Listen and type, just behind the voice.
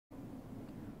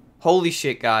Holy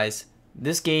shit, guys.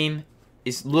 This game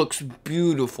looks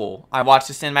beautiful. I watched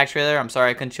the cinematic trailer. I'm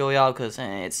sorry I couldn't show y'all because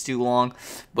it's too long.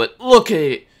 But look at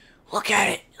it. Look at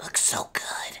it. It looks so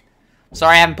good.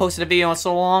 Sorry I haven't posted a video in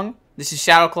so long. This is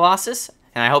Shadow Colossus,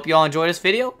 and I hope you all enjoyed this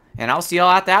video. And I'll see y'all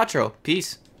at the outro.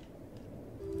 Peace.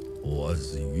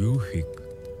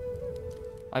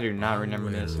 I do not remember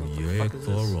this. What the fuck is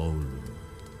this?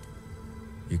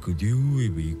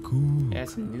 Yeah,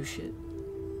 some new shit.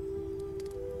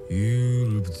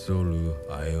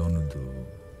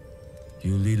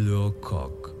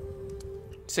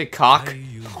 Say cock.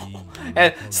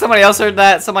 And somebody else heard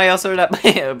that. Somebody else heard that.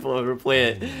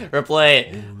 Replay it. Replay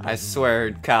it. I swear I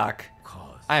heard cock.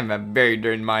 I am a very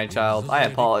dirty mind child. I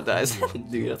apologize.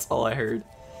 Dude, that's all I heard.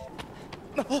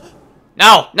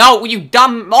 No, no, you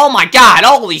dumb. Oh my god,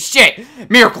 holy shit.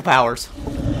 Miracle powers.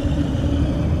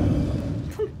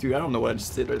 Dude, I don't know what I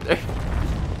just did right there.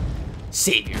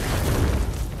 Savior.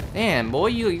 Damn, boy,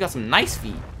 you got some nice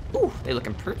feet. Ooh, they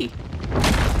looking pretty.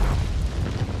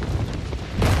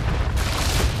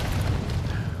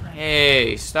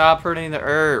 Hey, stop hurting the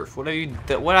earth. What are you?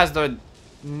 What has the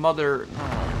mother?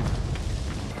 Oh.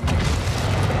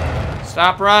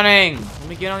 Stop running. Let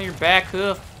me get on your back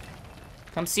hoof.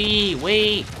 Come see.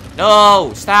 Wait.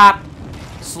 No. Stop.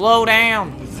 Slow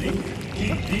down.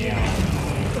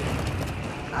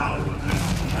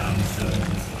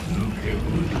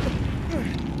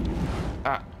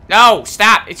 No.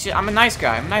 Stop. It's just, I'm a nice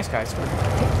guy. I'm a nice guy.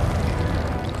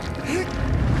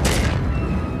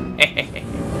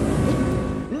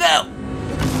 No.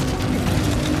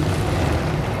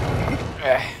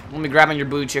 Let me grab on your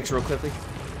booty cheeks real quickly.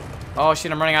 Oh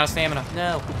shit, I'm running out of stamina.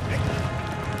 No.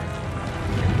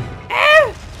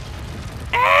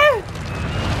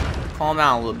 Calm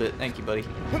down a little bit. Thank you, buddy.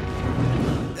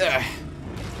 Let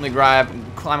me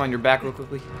climb on your back real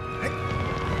quickly.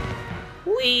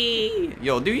 Whee!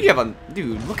 Yo, dude, you have a...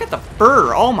 Dude, look at the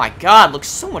fur. Oh my god, looks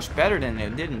so much better than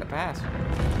it did in the past.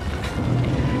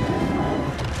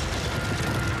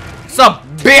 Sup,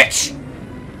 bitch?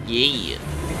 Yeah.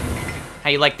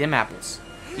 How you like them apples?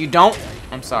 You don't?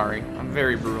 I'm sorry. I'm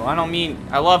very brutal. I don't mean...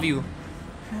 I love you.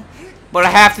 But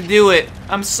I have to do it.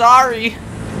 I'm sorry.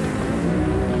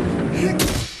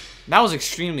 That was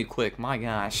extremely quick. My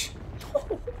gosh.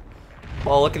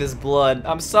 Oh, look at his blood.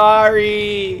 I'm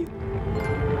sorry.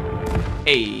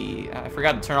 Hey, I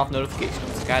forgot to turn off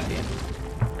notifications. Goddamn.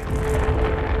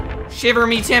 Shiver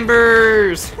me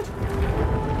timbers.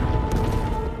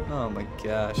 Oh my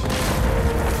gosh.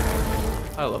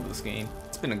 I love this game.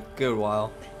 It's been a good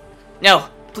while. No,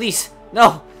 please.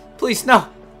 No, please, no.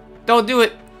 Don't do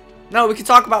it. No, we can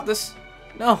talk about this.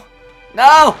 No.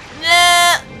 No.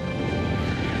 No.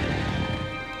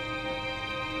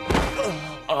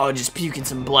 Oh, just puking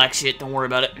some black shit. Don't worry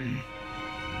about it.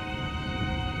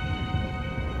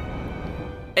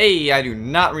 Hey, I do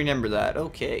not remember that.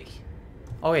 Okay.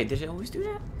 Oh, wait, did it always do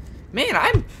that? Man,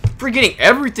 I'm forgetting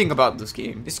everything about this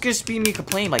game. It's just being me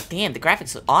complaining like, damn, the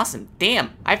graphics are awesome.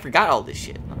 Damn, I forgot all this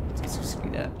shit. Let's just be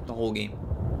that the whole game.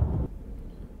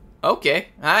 Okay,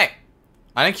 hi.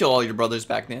 I didn't kill all your brothers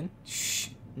back then. Shh,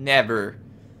 never.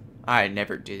 I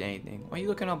never did anything. Why are you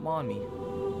looking up on me?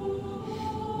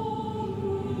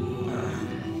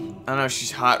 I know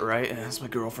she's hot, right? That's my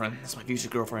girlfriend. That's my future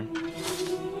girlfriend.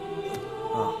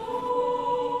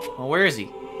 Oh. Well, where is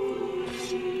he?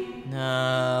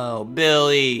 No,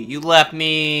 Billy, you left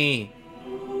me.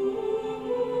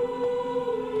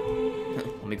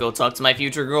 Let me go talk to my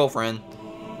future girlfriend.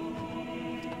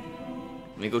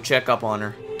 Let me go check up on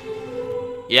her.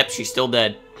 Yep, she's still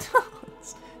dead.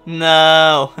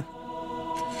 No.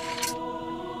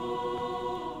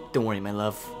 Don't worry, my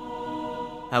love.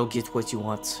 I'll get what you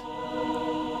want.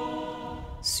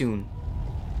 Soon.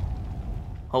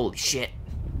 Holy shit.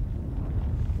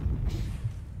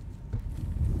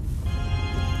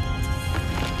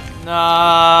 No,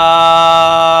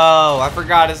 I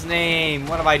forgot his name.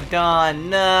 What have I done?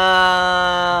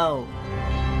 No.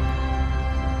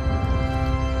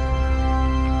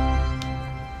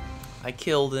 I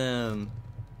killed him.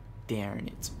 Darn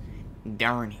it.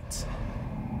 Darn it.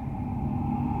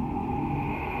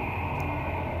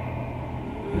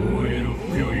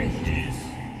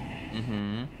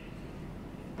 Mm-hmm.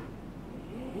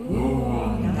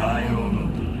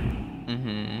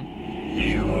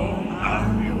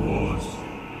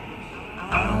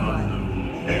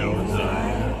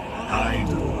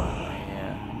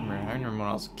 I remember when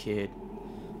I was a kid.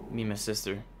 Me and my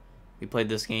sister. We played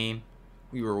this game.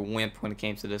 We were a wimp when it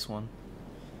came to this one.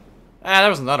 There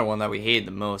was another one that we hated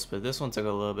the most, but this one took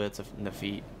a little bit to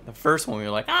defeat. The first one we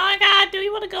were like, oh my god, do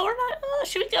you want to go or not? Oh,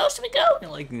 should we go? Should we go?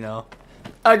 And like, no.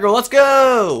 Aggro, let's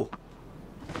go!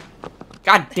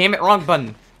 God damn it, wrong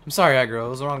button. I'm sorry, Aggro, it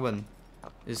was the wrong button.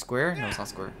 Is it square? No, it's not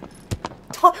square.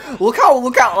 Look how,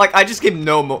 like, I just gave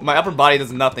my upper body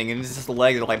does nothing, and it's just the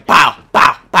legs are like, pow,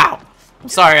 pow, pow. I'm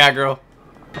sorry, Aggro.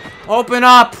 Open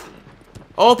up!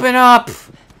 Open up!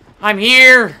 I'm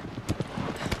here!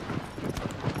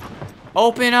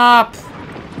 Open up!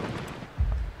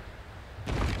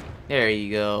 There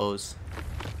he goes.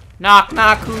 Knock,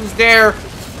 knock, who's there?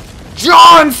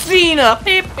 John Cena!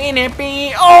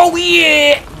 Oh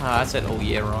yeah! I said oh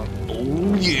yeah wrong.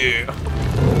 Oh yeah!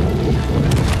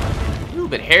 A little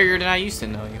bit hairier than I used to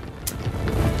know you.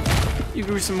 You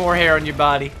grew some more hair on your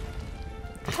body.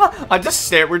 We're just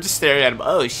staring at him.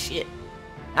 Oh shit.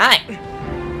 Hi!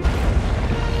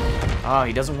 Oh,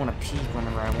 he doesn't want to peek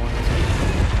whenever I want him to.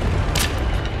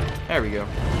 There we go.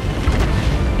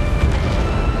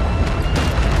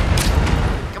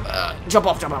 Come on. Jump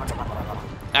off, jump off, jump off.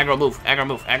 Aggro, move, Aggro,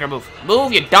 move, Aggro, move.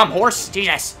 Move, you dumb horse!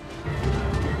 Jesus!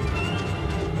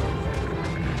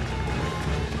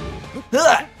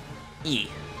 Yeah.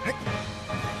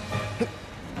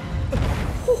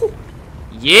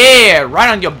 Yeah! Right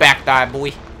on your back, die,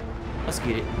 boy. Let's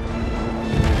get it.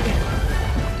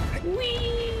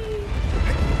 Whee!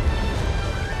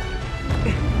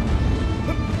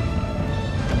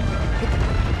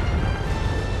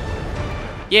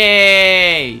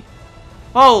 Yay!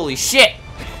 Holy shit!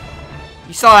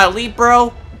 You saw that leap,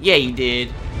 bro? Yeah, you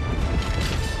did.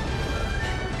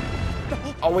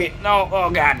 Oh, wait. No. Oh,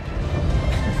 God.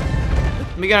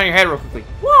 Let me get on your head real quickly.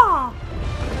 Whoa.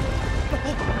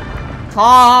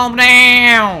 Calm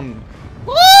down.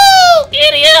 Woo!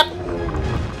 Giddy up.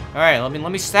 All right. Let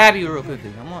me stab you real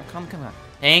quickly. Come on. Come on.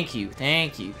 Thank you.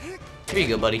 Thank you. Here you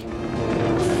go, buddy.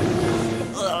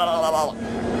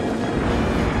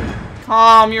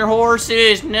 Calm your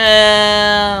horses.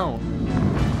 No.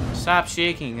 Stop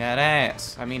shaking that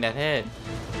ass. I mean that head.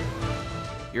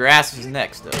 Your ass is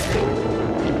next, though.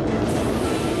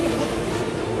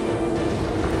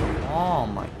 Oh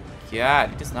my god,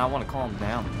 he does not want to calm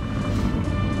down.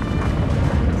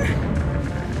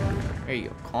 There you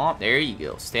go. Calm. There you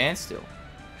go. Stand still.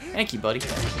 Thank you, buddy. I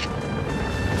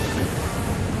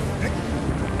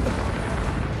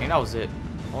think that was it.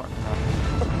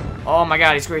 Oh my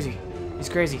god, he's crazy. He's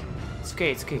crazy. It's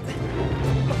okay. It's okay.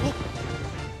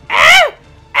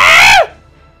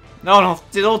 No,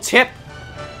 the little tip.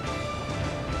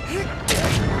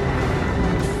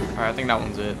 Alright, I think that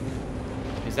one's it.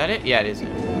 Is that it? Yeah, it is it.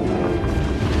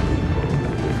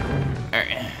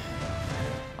 Alright.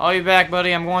 I'll be back,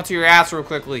 buddy. I'm going to your ass real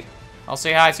quickly. I'll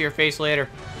say hi to your face later.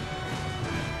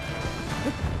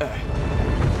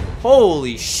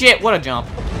 Holy shit, what a jump.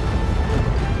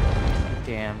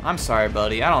 Damn, I'm sorry,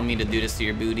 buddy. I don't mean to do this to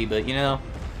your booty, but, you know,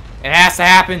 it has to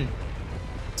happen.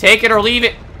 Take it or leave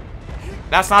it.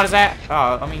 That's not his ass.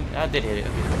 Oh, I mean, I did hit it.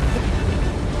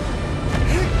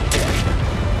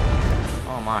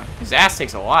 Oh my. His ass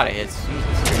takes a lot of hits.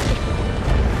 Jesus.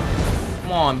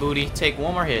 Come on, booty. Take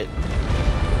one more hit.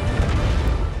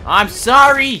 I'm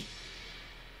sorry!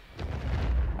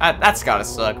 That's gotta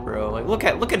suck, bro. Like, look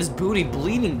at his booty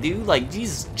bleeding, dude. Like,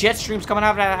 Jesus, jet streams coming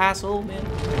out of that asshole, man.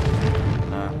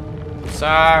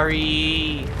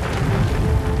 Sorry.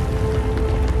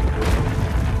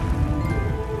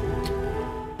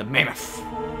 The mammoth.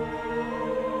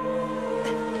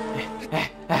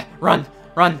 Run,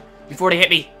 run before they hit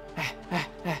me.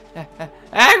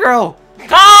 Aggro,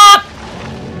 stop!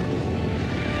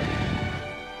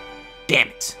 Damn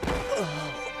it.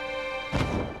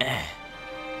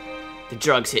 The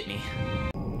drugs hit me.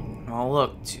 Oh,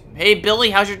 look. Hey, Billy,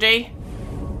 how's your day?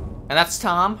 And that's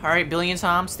Tom. All right, Billy and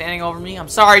Tom standing over me. I'm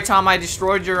sorry, Tom. I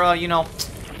destroyed your, you know,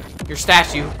 your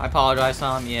statue. I apologize,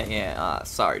 Tom. Yeah.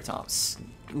 Sorry, Tom.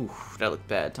 Ooh, that looked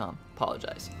bad, Tom.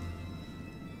 Apologize.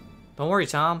 Don't worry,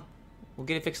 Tom. We'll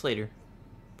get it fixed later.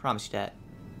 Promise you that.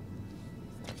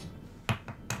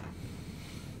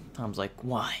 Tom's like,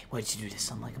 why? Why did you do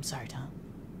this? I'm like, I'm sorry, Tom.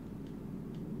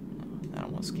 I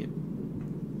don't want to skip.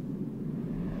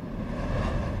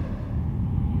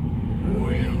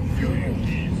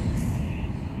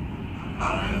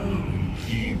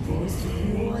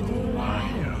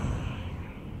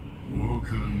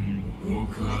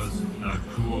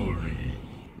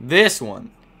 This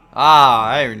one. Ah,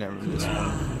 I remember this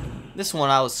one. This one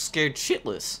I was scared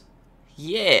shitless.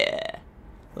 Yeah.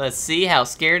 Let's see how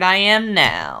scared I am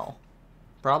now.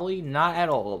 Probably not at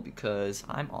all, because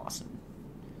I'm awesome.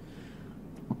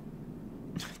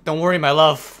 Don't worry, my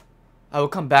love. I will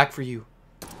come back for you.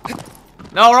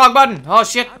 No, wrong button. Oh,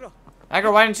 shit.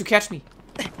 Aggro, why didn't you catch me?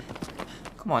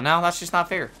 Come on now, that's just not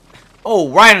fair.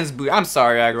 Oh, right on his boot. I'm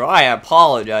sorry, Aggro. I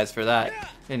apologize for that.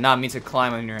 Did not mean to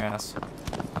climb on your ass.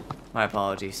 My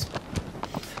apologies.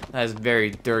 That is very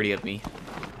dirty of me.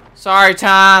 Sorry,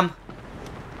 Tom.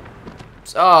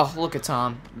 Oh, look at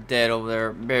Tom. Dead over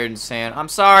there, buried in sand. I'm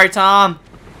sorry, Tom.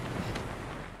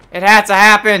 It had to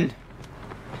happen.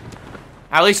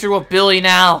 At least you're with Billy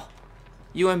now.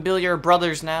 You and Billy are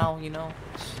brothers now, you know.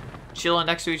 Chilling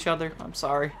next to each other. I'm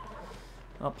sorry.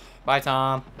 Oh, bye,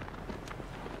 Tom.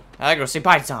 I gotta say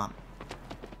bye, Tom.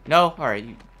 No? Alright,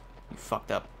 you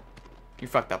fucked up. You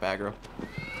fucked up, Aggro.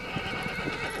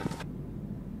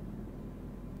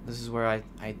 This is where I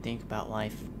think about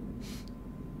life.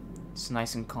 It's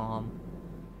nice and calm.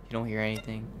 You don't hear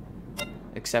anything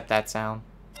except that sound.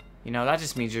 You know, that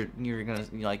just means you're gonna,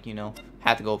 like, you know,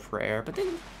 have to go for air. But then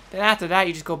after that,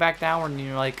 you just go back down and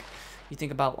you're like, you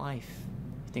think about life.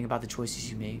 You think about the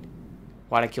choices you made.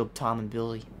 Why'd I kill Tom and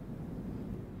Billy?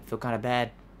 I feel kind of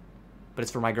bad. But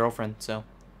it's for my girlfriend, so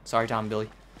sorry, Tom and Billy.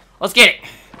 Let's get it!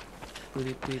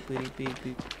 Boop, boop, boop, boop,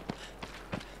 boop.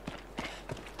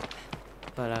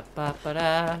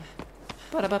 Ba-da-ba-ba-da.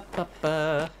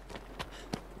 Ba-da-ba-ba-ba.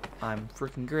 I'm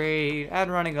freaking great at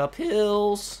running up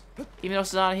hills. Even though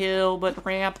it's not a hill, but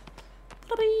ramp.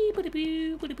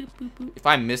 If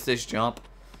I miss this jump,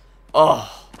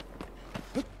 oh,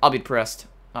 I'll be depressed.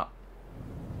 Oh.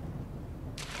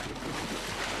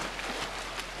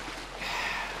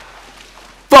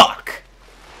 Fuck!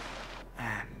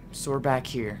 So we're back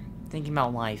here, thinking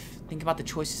about life, thinking about the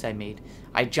choices I made.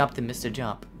 I jumped and missed a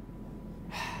jump.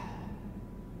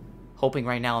 Hoping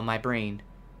right now in my brain,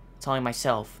 telling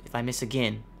myself, if I miss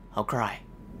again, I'll cry.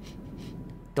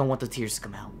 Don't want the tears to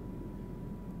come out.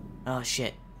 Oh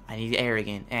shit, I need air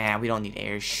again. We don't need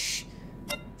air. Shh.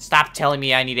 Stop telling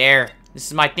me I need air. This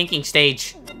is my thinking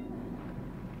stage.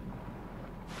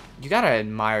 You gotta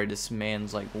admire this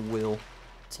man's, like, will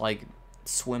to, like,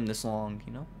 swim this long,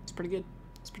 you know? It's pretty good.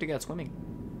 It's pretty good at swimming.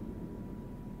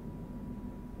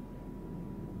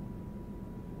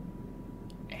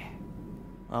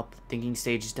 Up, thinking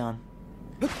stage is done.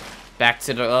 Back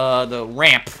to the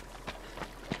ramp.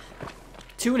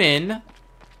 Tune in.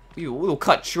 We will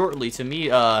cut shortly to me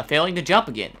failing to jump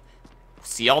again.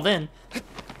 See y'all then.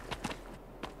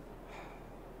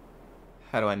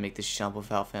 How do I make this jump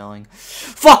without failing?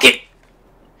 Fuck it!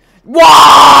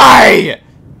 Why?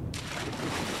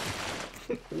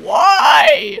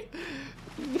 Why?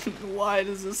 Why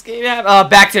does this game happen?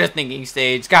 Back to the thinking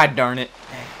stage. God darn it.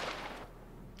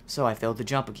 So I failed to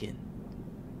jump again.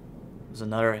 It was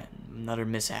another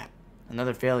mishap.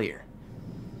 Another failure.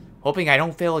 Hoping I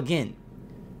don't fail again.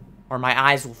 Or my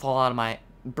eyes will fall out of my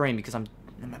brain because I'm...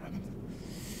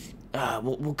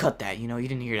 we'll cut that, you know? You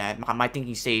didn't hear that. My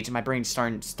thinking stage, my brain's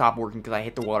starting to stop working because I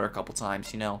hit the water a couple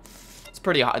times, you know? It's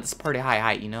pretty high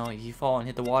height, you know? If you fall and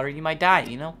hit the water, you might die,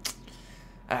 you know?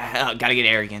 Gotta get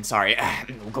air again, sorry.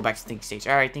 We'll go back to thinking stage.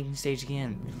 Alright, thinking stage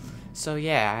again. So,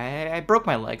 yeah, I broke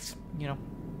my legs, you know?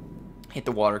 Hit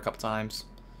the water a couple times.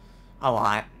 A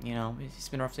lot, you know? It's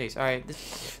been rough days. Alright,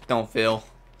 don't fail.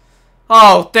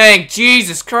 Oh, thank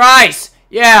Jesus Christ!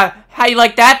 Yeah, how you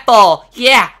like that fall?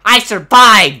 Yeah, I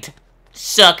survived!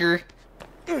 Sucker.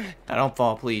 Now don't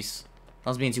fall, please. I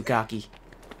was being too cocky.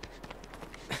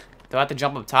 Do I have to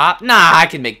jump up top? Nah, I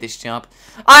can make this jump.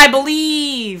 I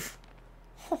believe!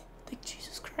 Oh, thank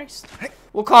Jesus Christ.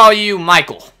 We'll call you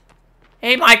Michael.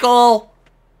 Hey, Michael!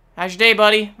 How's your day,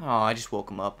 buddy? Oh, I just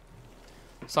woke him up.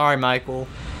 Sorry, Michael.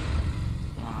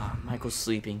 Oh, Michael's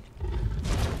sleeping.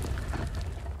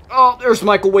 Oh, there's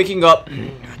Michael waking up.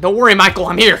 Don't worry, Michael,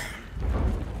 I'm here.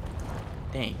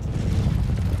 Dang.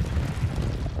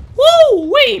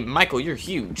 Woo! Wait, Michael, you're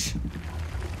huge.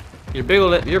 You're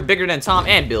bigger than Tom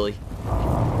and Billy.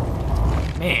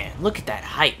 Man, look at that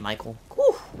height, Michael.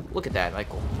 Whew, look at that,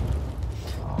 Michael.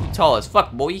 You're tall as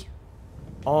fuck, boy.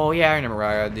 Oh, yeah, I remember what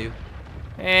I gotta do.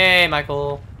 Hey,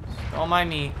 Michael. Don't mind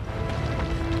me.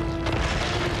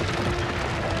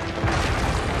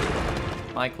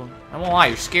 Michael, I won't lie,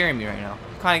 you're scaring me right now.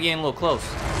 I'm kind of getting a little close.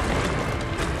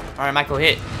 Alright, Michael,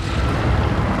 hit.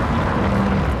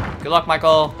 Good luck,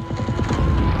 Michael.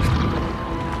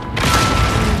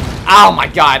 Oh my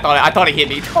god, I thought it hit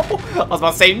me. I was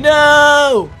about to say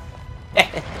no!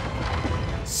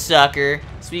 Sucker.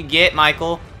 So you get,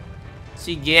 Michael.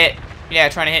 So you get. Yeah,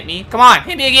 trying to hit me. Come on,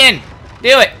 hit me again.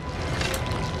 Do it.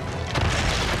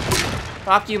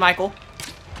 Fuck you, Michael.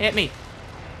 Hit me.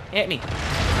 Hit me.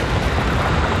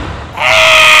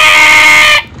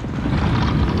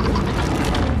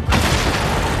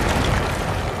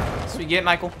 So you get,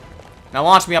 Michael. Now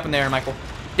launch me up in there, Michael.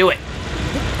 Do it.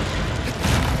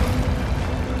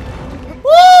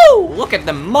 Woo! Look at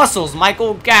the muscles,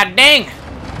 Michael. God dang.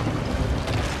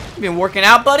 You been working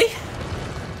out, buddy?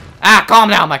 Ah, calm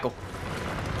down, Michael.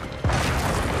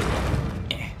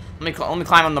 Let me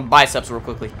climb on the biceps real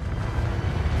quickly.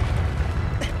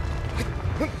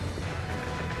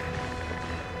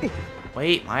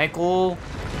 Wait, Michael.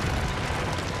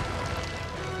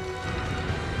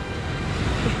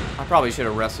 I probably should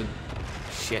have rested.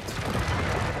 Shit.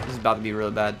 This is about to be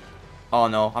really bad. Oh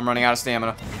no, I'm running out of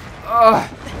stamina. Ugh.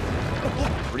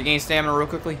 Regain stamina real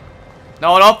quickly.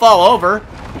 No, don't fall over.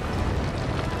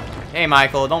 Hey,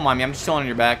 Michael, don't mind me. I'm just chilling on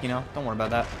your back, you know. Don't worry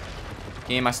about that.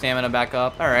 Gain my stamina back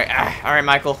up. Alright, alright,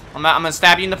 Michael. I'm gonna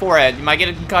stab you in the forehead. You might get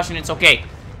a concussion. It's okay.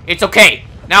 It's okay.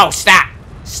 No, stop.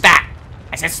 Stop.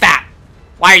 I said stop.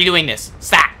 Why are you doing this?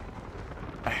 Stop.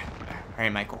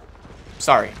 Alright, Michael.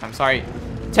 Sorry. I'm sorry.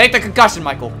 Take the concussion,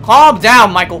 Michael. Calm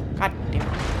down, Michael. God damn it.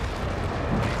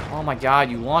 Oh my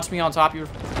god, you launched me on top of your...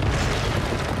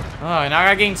 Oh, and now I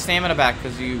gotta gain stamina back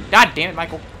because you... God damn it,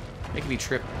 Michael. Making me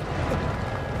trip.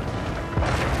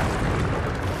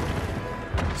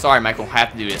 Sorry, Michael. I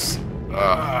have to do this.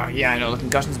 Yeah, I know. The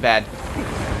concussion's bad.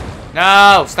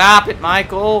 No! Stop it,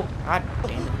 Michael! God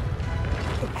damn it.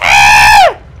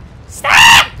 Ah!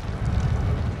 Stop!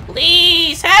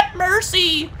 Please, have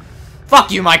mercy!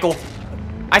 Fuck you, Michael!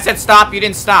 I said stop, you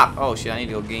didn't stop. Oh shit, I need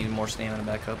to go gain more stamina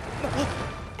back up.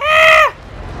 Ah!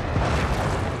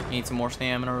 Need some more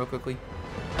stamina real quickly.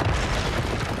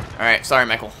 Alright, sorry,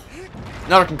 Michael.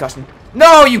 Another concussion.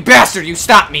 No, you bastard! You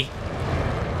stopped me!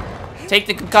 Take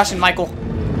the concussion, Michael.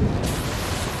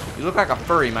 You look like a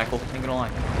furry, Michael. Ain't gonna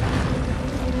lie.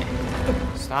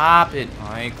 Stop it,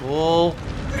 Michael.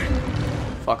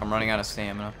 Fuck, I'm running out of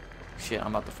stamina. Shit, I'm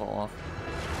about to fall off.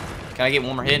 Can I get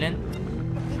one more hit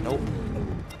in? Nope.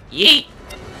 Yeet!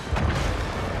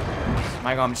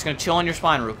 Michael, I'm just gonna chill on your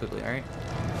spine real quickly, alright?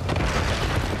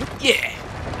 Yeah!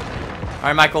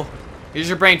 Alright, Michael. Here's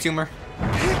your brain tumor.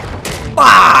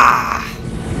 Ah!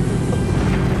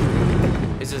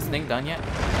 Is this thing done yet?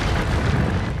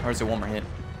 Or is it one more hit?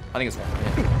 I think it's one more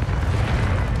hit.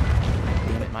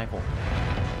 Damn it, Michael.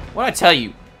 What'd I tell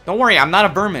you? Don't worry, I'm not a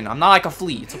vermin. I'm not like a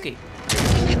flea. It's okay.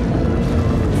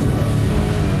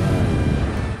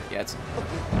 Yeah, it's...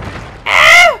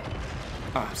 Ah!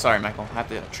 Oh, sorry, Michael. I have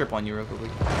to trip on you real quickly.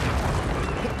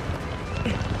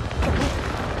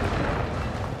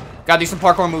 Gotta do some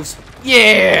parkour moves.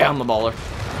 Yeah! I'm a baller.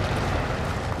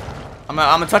 I'm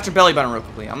gonna touch your belly button real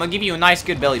quickly. I'm gonna give you a nice,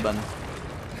 good belly button.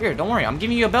 Here, don't worry. I'm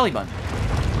giving you a belly button.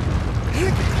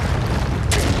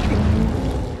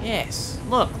 Yes.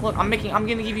 Look. I'm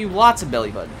gonna give you lots of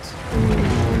belly buttons.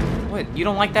 What? You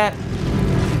don't like that?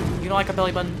 You don't like a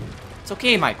belly button? It's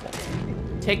okay, Michael.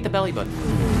 Take the belly button.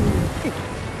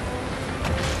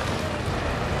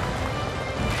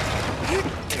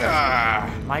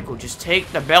 Michael, just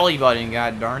take the belly button.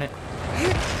 God darn it.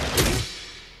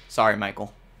 Sorry,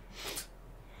 Michael.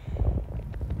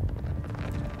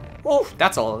 Oh,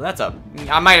 that's a...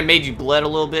 I might have made you bled a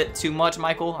little bit too much,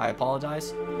 Michael. I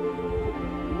apologize.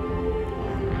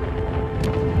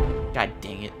 God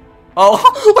dang it. Oh,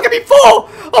 look at me fall!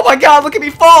 Oh my god, look at me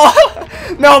fall!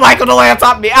 No, Michael, don't lay on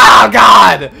top of me. Oh,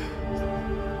 God!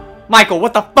 Michael,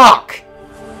 what the fuck?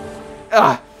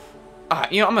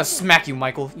 You know, I'm gonna smack you,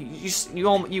 Michael.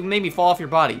 You made me fall off your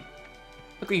body.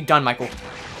 Look what you've done, Michael.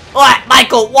 What?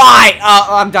 Michael, why?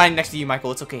 I'm dying next to you,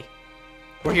 Michael. It's okay.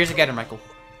 We're here together, Michael.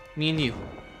 Me and you.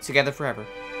 Together forever.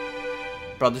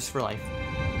 Brothers for life.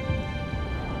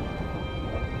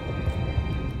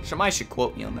 Somebody should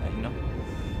quote me on that, you know?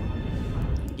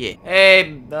 Yeah.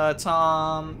 Hey,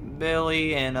 Tom,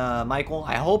 Billy, and Michael.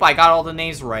 I hope I got all the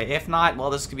names right. If not, well,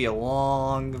 this could be a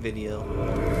long video.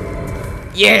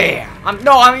 Yeah!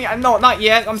 No, not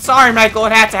yet. I'm sorry, Michael.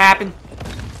 It had to happen.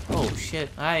 Oh, shit.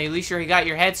 At least you got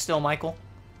your head still, Michael.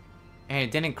 And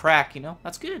it didn't crack, you know?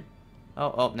 That's good.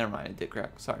 Oh, never mind. It did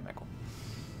crack. Sorry, Michael.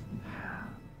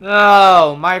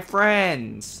 Oh, my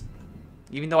friends.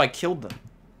 Even though I killed them.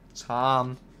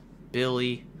 Tom,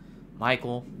 Billy,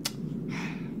 Michael.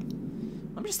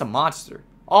 I'm just a monster.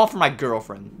 All for my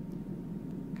girlfriend.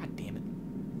 God damn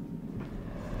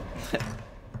it.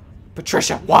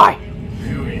 Patricia, why?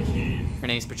 Her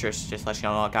name's Patricia. Just let you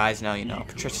know, guys know, you know.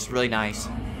 Patricia's really nice.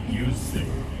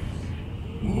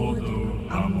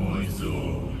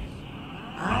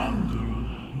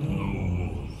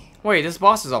 Wait, this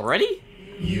boss is already?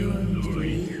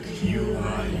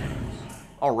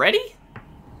 Already?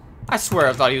 I swear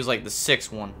I thought he was like the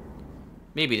 6th one.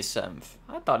 Maybe the 7th.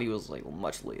 I thought he was like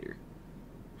much later.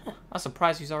 Huh, I'm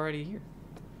surprised he's already here.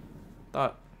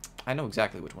 I know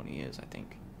exactly which one he is, I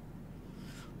think.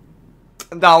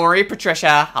 Don't worry,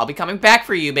 Patricia. I'll be coming back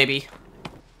for you, baby.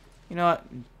 You know what?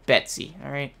 Betsy,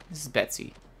 alright? This is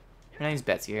Betsy. Her name's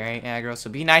Betsy, alright? Yeah, girl, so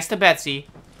be nice to Betsy.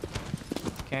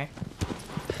 Okay.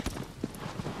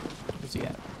 Where's he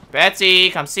at? Betsy,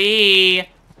 come see.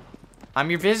 I'm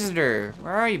your visitor.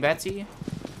 Where are you, Betsy?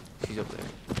 She's over there.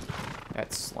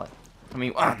 That slut. I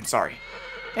mean, I'm sorry.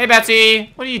 Hey,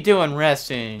 Betsy. What are you doing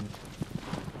resting?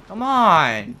 Come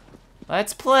on.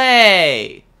 Let's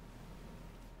play.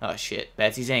 Oh, shit.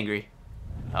 Betsy's angry.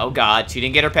 Oh, God. She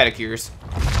didn't get her pedicures.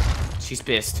 She's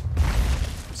pissed.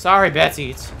 Sorry,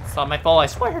 Betsy. It's not my fault, I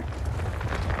swear.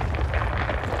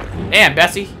 Damn,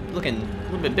 Betsy. You're looking a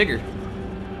little bit bigger.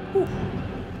 Whew.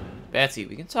 Betsy,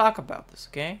 we can talk about this,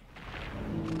 okay?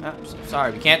 I'm so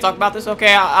sorry, we can't talk about this?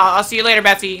 Okay, I'll see you later,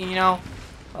 Betsy. You know,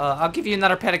 I'll give you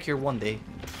another pedicure one day.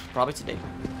 Probably today.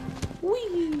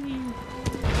 Whee!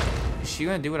 Is she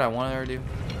gonna do what I wanted her to do?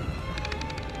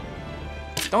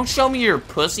 Don't show me your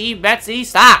pussy, Betsy.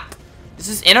 Stop! This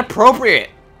is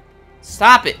inappropriate.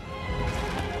 Stop it.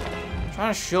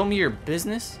 Trying to show me your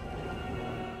business?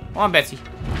 Come on, Betsy.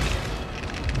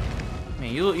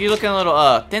 Man, you're looking a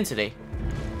little thin today.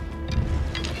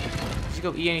 Did you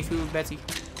go eat any food, Betsy?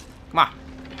 Come on.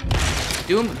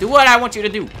 Do what I want you to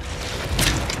do.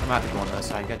 I'm about to go on the other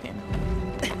side. God damn it.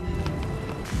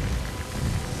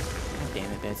 God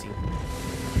damn it, Betsy.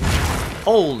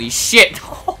 Holy shit.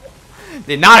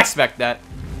 Did not expect that.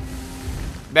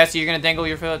 Betsy, you're gonna dangle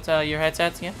your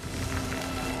headsets, yeah?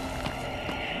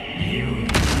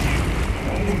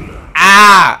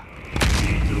 Ah!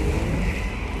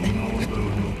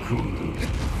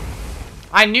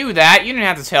 I knew that. You didn't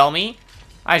have to tell me.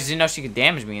 I just didn't know she could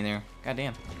damage me in there.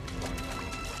 Goddamn.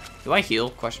 Do I heal?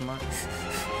 Question mark.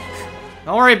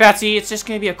 Don't worry, Betsy. It's just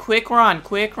gonna be a quick run.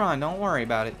 Quick run. Don't worry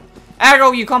about it.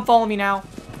 Aggro, you come follow me now.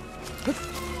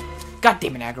 God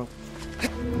damn it, Aggro.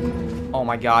 Oh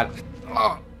my god.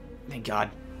 Oh, thank God.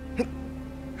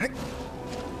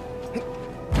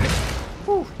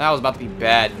 Whew, that was about to be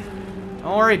bad.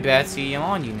 Don't worry, Betsy. I'm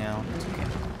on you now. It's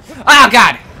okay. Oh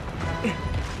God!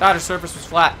 Thought her surface was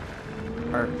flat.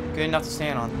 Or good enough to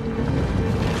stand on.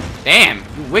 Damn,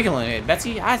 you wiggling it,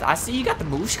 Betsy. I see you got the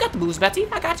moves. You got the moves, Betsy.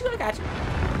 I got you. I got you.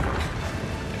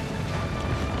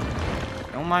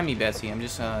 Don't mind me, Betsy. I'm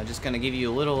just gonna give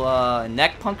you a little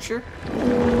neck puncture.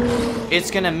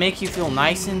 It's gonna make you feel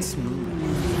nice and smooth.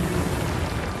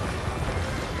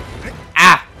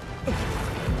 Ah!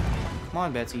 Come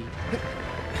on, Betsy.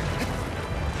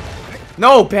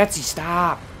 No, Betsy,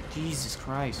 stop. Jesus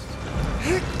Christ.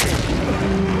 Do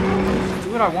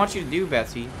what I want you to do,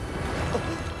 Betsy.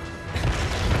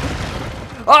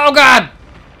 Oh, God!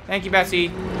 Thank you, Betsy.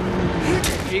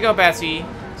 Here you go, Betsy.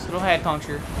 This little head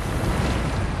puncture.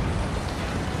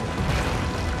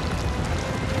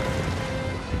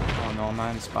 Oh, no, I'm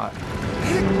not in the spot.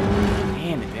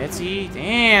 Damn it, Betsy.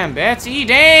 Damn, Betsy,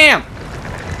 damn!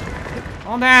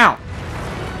 Calm down.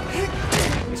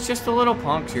 It's just a little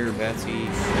puncture, Betsy.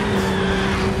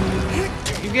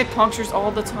 You get punctures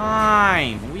all the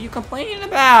time. What are you complaining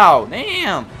about?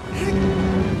 Damn.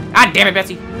 God damn it,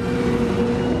 Betsy.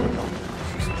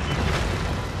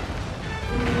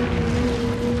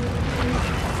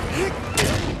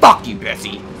 Fuck you,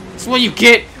 Betsy. That's what you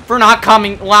get for not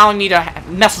allowing me to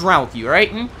mess around with you, right?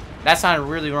 That sounded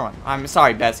really wrong. I'm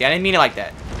sorry, Betsy. I didn't mean it like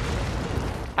that.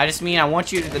 I just mean I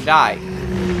want you to die.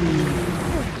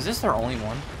 Is this their only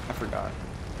one? I forgot.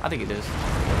 I think it is.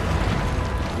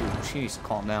 Ooh, she needs to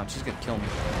calm down. She's gonna kill me.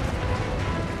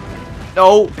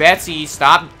 No, Betsy,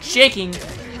 stop shaking.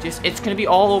 It's gonna be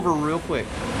all over real quick.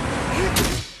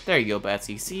 There you go,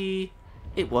 Betsy. See?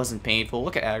 It wasn't painful.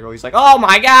 Look at Aggro. He's like, oh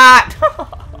my God!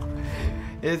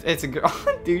 It's a girl.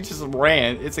 Dude just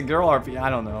ran. It's a girl RP. I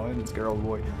don't know. It's girl or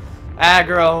boy.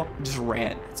 Aggro just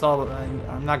ran. It's all.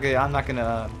 I'm not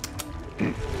gonna.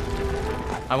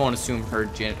 I won't assume her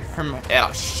gender.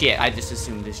 Oh shit! I just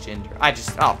assumed this gender.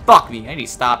 Oh fuck me! I need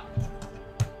to stop.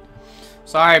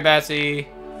 Sorry, Betsy.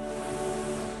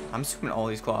 I'm assuming all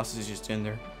these Colossus is just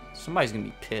gender. Somebody's gonna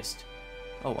be pissed.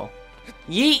 Oh well.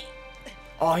 Yeet!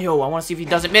 Oh yo, I want to see if he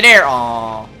does it midair.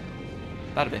 Aw,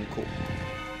 that'd have been cool.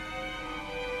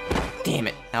 Damn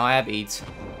it! Now I have AIDS.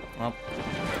 Well,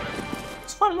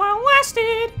 it's fun while it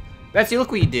lasted. Betsy, look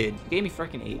what you did. You gave me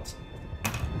freaking AIDS.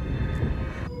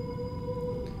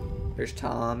 There's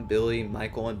Tom, Billy,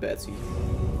 Michael, and Betsy.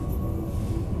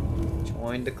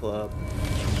 Join the club.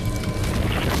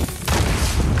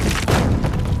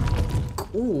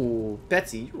 Ooh,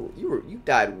 Betsy, you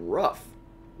died rough.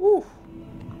 Ooh.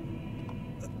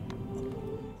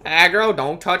 Aggro,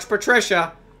 don't touch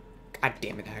Patricia. God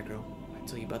damn it, Aggro. I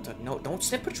tell you about to. No, don't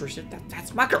snip Patricia.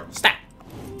 That's my girl. Stop.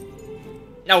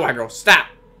 No, Aggro, stop.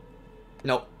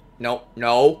 No, no,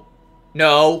 no,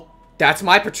 no. That's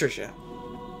my Patricia.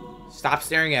 Stop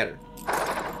staring at her.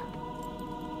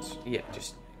 Yeah,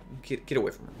 just Get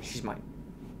away from her. She's mine.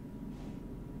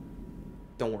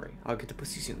 Don't worry. I'll get the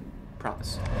pussy soon.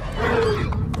 Promise.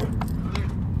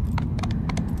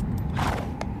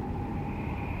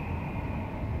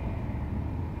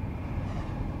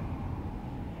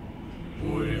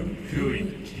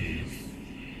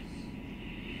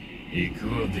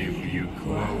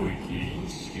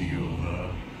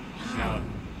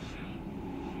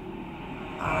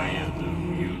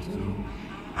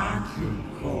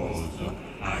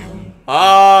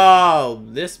 Oh,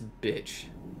 this bitch.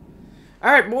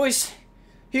 Alright, boys.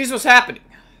 Here's what's happening.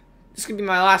 This could be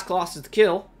my last Colossus to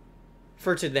kill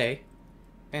for today.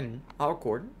 And I'll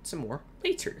record some more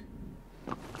later.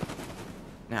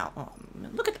 Now, oh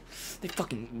man, look at that. They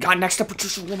fucking got next to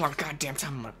Patricia one more goddamn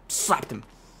time. I'm gonna slap them.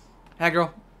 Hey,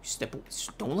 girl.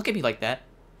 Don't look at me like that.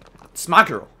 It's my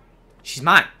girl. She's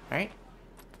mine, alright?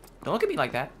 Don't look at me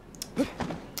like that. You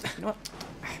know what?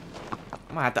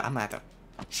 I'm gonna have to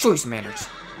show you some manners.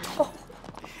 Oh,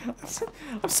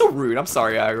 I'm so rude. I'm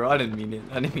sorry, Aggro. I didn't mean it.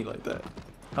 I didn't mean like that.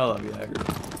 I love you, Aggro.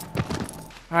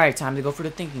 Alright, time to go for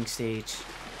the thinking stage.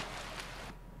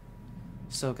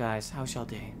 So, guys, how's y'all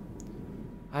day?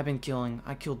 I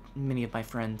killed many of my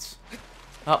friends.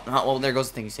 Oh, well, there goes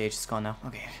the thinking stage. It's gone now.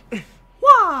 Okay.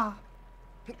 Wah!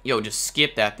 Yo, just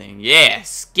skip that thing. Yeah,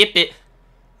 skip it.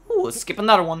 Ooh, let's skip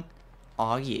another one.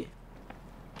 Aw, yeah.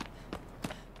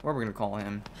 What are we gonna call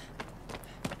him?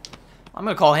 I'm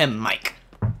gonna call him Mike.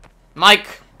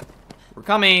 Mike, we're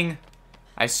coming.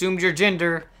 I assumed your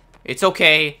gender. It's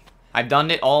okay. I've done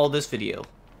it all this video.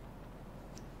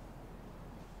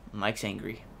 Mike's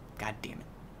angry. God damn it.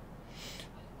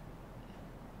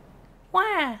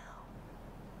 Wow.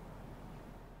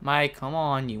 Mike, come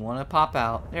on. You want to pop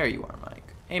out. There you are,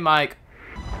 Mike. Hey, Mike.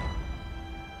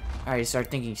 Alright, start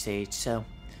thinking stage. So,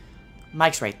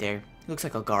 Mike's right there. He looks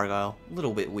like a gargoyle. A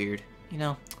little bit weird, you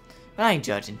know? But I ain't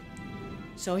judging.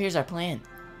 So here's our plan.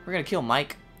 We're gonna kill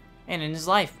Mike and end his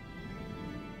life.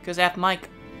 Because F Mike.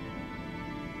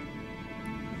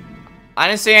 I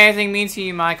didn't say anything mean to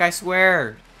you, Mike. I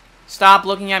swear. Stop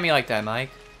looking at me like that,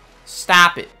 Mike.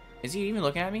 Stop it. Is he even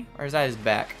looking at me? Or is that his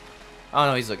back? Oh,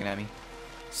 no, he's looking at me.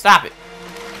 Stop it.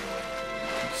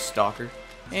 You stalker.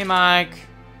 Hey, Mike.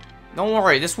 Don't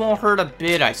worry. This won't hurt a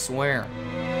bit, I swear.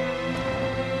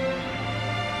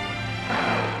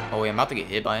 Oh, wait. I'm about to get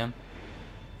hit by him.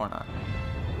 Or not.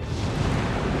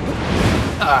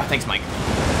 Ah, thanks, Mike.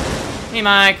 Hey,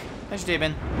 Mike. How's your day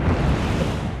been?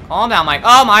 Calm down, Mike.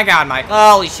 Oh, my God, Mike.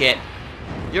 Holy shit.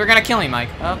 You're gonna kill me, Mike.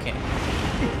 Okay.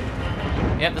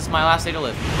 Yep, this is my last day to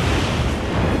live.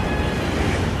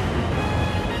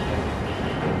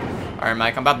 Alright,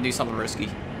 Mike, I'm about to do something risky.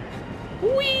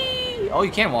 Whee! Oh,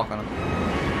 you can walk on him.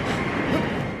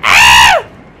 Ah!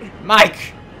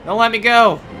 Mike! Don't let me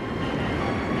go!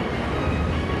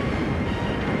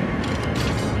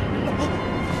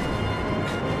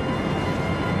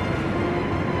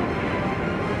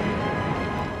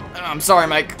 I'm sorry,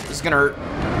 Mike. This is gonna hurt.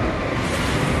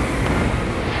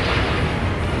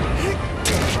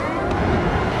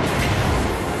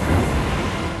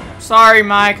 Sorry,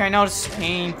 Mike. I know this is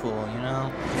painful, you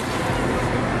know.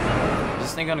 Is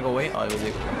this thing gonna go away? Oh, it was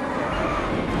able to.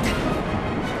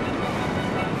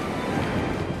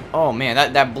 Oh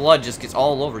man, that blood just gets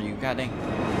all over you. God dang.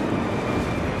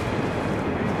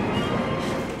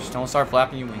 Just don't start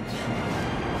flapping your wings.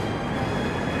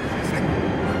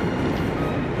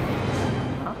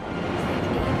 Huh?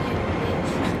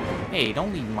 Hey,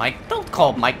 don't leave Mike. Don't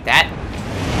call Mike that.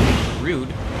 Rude.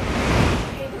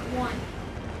 Ep.1.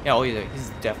 Yeah, oh,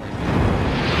 he's definitely.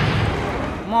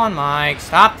 Come on, Mike.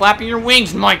 Stop flapping your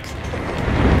wings, Mike.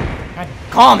 God,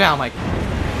 calm down, Mike.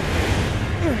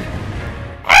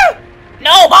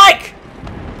 No, Mike!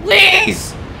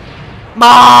 Please!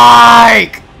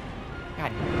 Mike!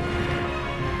 God.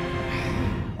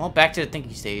 Well, back to the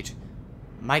thinking stage.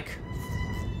 Mike.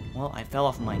 Well, I fell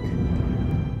off Mike.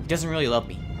 He doesn't really love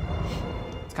me.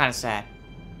 It's kind of sad.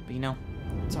 But you know,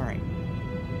 it's alright.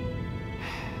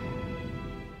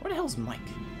 Where the hell's Mike?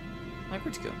 Mike,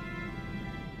 where'd you go?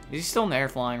 Is he still in the air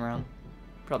flying around?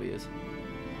 Probably is.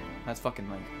 That's fucking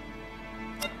Mike.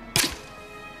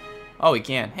 Oh, he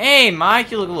can. Hey, Mike,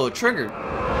 you look a little triggered.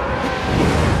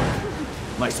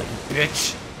 Mike's like,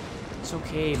 bitch. It's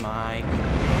okay, Mike.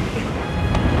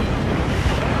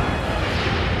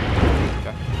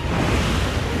 Okay.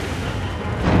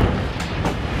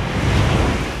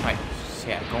 Mike,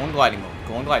 yeah, go in gliding mode.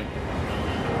 Go in gliding mode.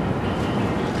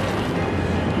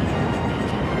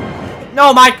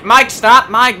 No, Mike! Mike, stop!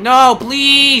 Mike, no,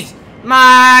 please!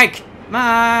 Mike!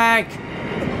 Mike!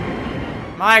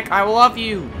 Mike, I love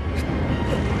you!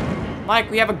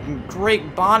 Mike, we have a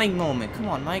great bonding moment. Come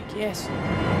on, Mike, yes.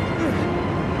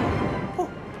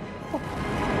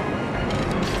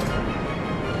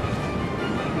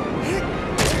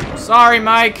 Sorry,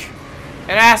 Mike.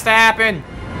 It has to happen.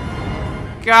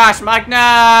 Gosh, Mike,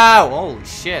 no! Holy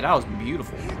shit, that was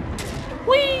beautiful.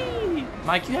 Whee!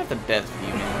 Mike, you have the best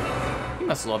view, man. You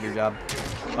must love your job.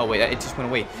 Oh, wait, it just went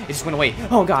away. It just went away.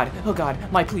 Oh, God. Oh, God.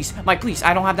 Mike, please. Mike, please.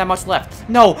 I don't have that much left.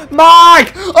 No.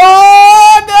 Mike!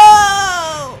 Oh,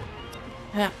 no!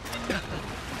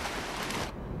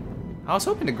 I was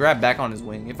hoping to grab back on his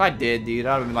wing. If I did, dude,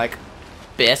 I would have been like,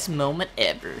 best moment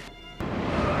ever.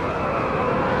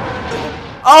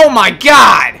 Oh, my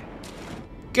God!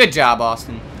 Good job,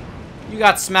 Austin. You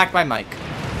got smacked by Mike.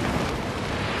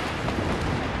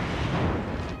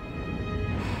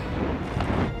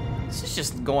 This is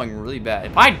just going really bad.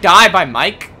 If I die by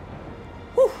Mike,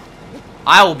 whew,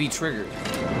 I will be triggered.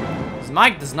 Because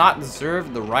Mike does not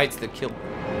deserve the rights to kill me.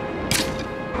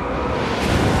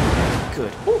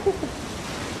 Good.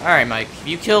 Alright, Mike. If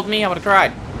you killed me, I would have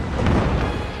cried.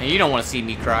 And you don't want to see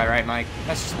me cry, right, Mike?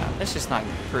 That's just not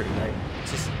pretty, right?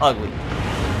 It's just ugly.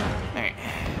 Alright.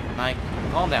 Mike,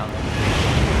 calm down.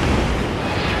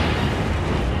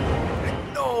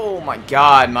 Oh my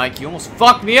god, Mike, you almost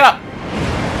fucked me up!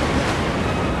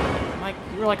 Mike,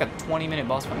 you were like a 20-minute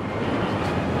boss fight.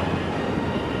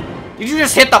 Did you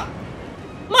just hit the...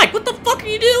 Mike, what the fuck are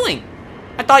you doing?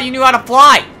 I thought you knew how to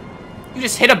fly. You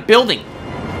just hit a building.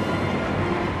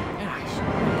 Gosh,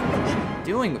 what are you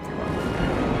doing with your life?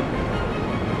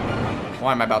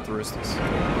 Why am I about to risk this?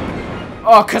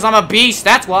 Oh, because I'm a beast,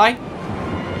 that's why.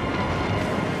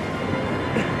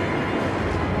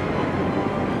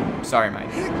 Sorry, Mike.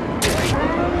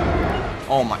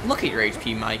 Oh my, look at your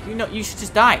HP, Mike. You know, you should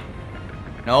just die.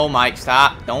 No, Mike,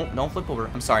 stop. Don't flip over.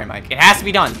 I'm sorry, Mike. It has to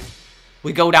be done.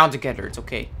 We go down together. It's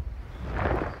okay.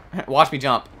 Watch me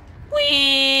jump.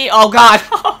 Whee! Oh, God.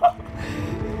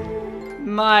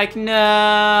 Mike,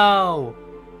 no.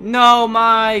 No,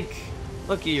 Mike.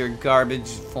 Look at your garbage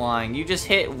flying. You just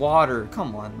hit water.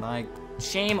 Come on, Mike.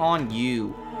 Shame on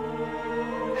you.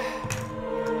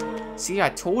 See, I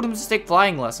told him to take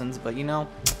flying lessons, but you know,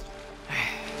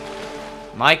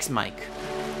 Mike's Mike.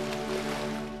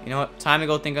 You know what? Time to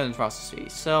go think on the process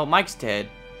phase. So, Mike's dead.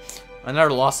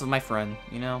 Another loss of my friend,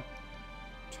 you know.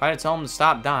 Try to tell him to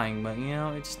stop dying, but you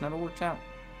know, it just never worked out.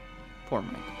 Poor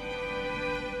Mike.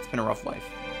 It's been a rough life.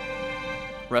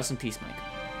 Rest in peace, Mike.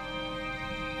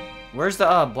 Where's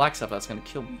the black stuff that's gonna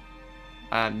kill me?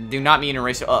 Do not mean to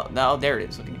erase it. Oh, no, there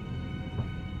it is. Okay.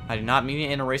 I do not mean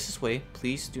it in a racist way.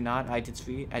 Please do not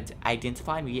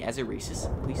identify me as a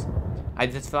racist. Please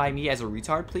identify me as a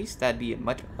retard. Please, that'd be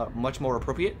much more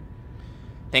appropriate.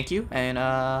 Thank you, and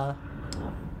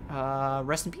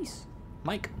rest in peace,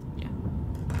 Mike. Yeah.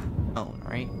 Oh, all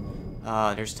right.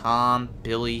 There's Tom,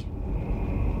 Billy,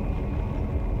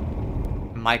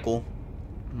 Michael,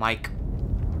 Mike,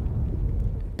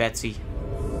 Betsy.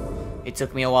 It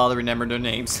took me a while to remember their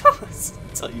names. Let's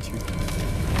tell you the truth.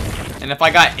 And if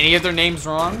I got any of their names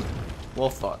wrong,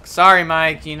 well, fuck. Sorry,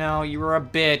 Mike. You know, you were a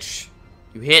bitch.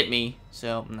 You hit me,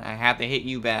 so I have to hit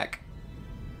you back.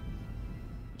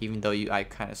 Even though I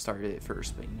kind of started it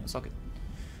first, but you know, it's all good.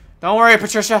 Don't worry,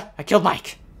 Patricia. I killed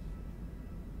Mike.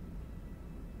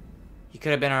 He could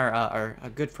have been our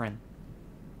good friend,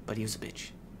 but he was a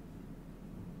bitch.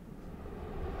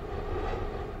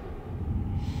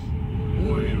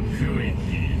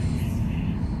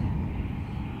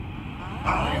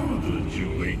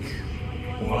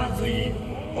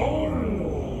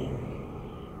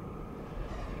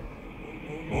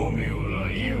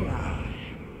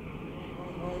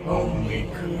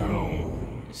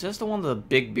 Is this the one with the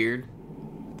big beard?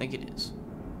 I think it is.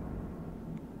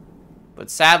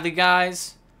 But sadly,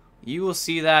 guys, you will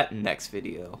see that next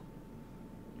video.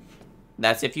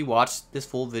 That's if you watched this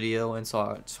full video and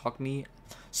saw me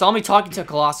talking to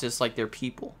Colossus like they're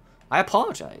people. I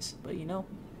apologize, but you know,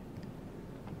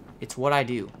 it's what I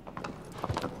do.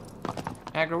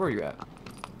 Aggro, where you at?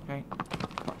 Alright.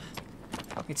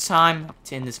 It's time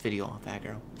to end this video off,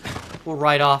 Aggro. We'll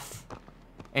ride off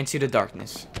into the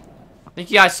darkness. Thank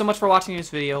you guys so much for watching this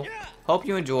video. Hope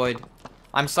you enjoyed.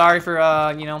 I'm sorry for,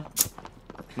 you know,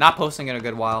 not posting in a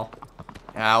good while.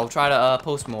 And I'll try to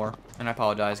post more. And I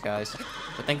apologize, guys.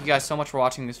 But thank you guys so much for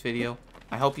watching this video.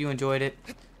 I hope you enjoyed it.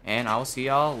 And I will see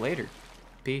y'all later.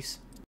 Peace.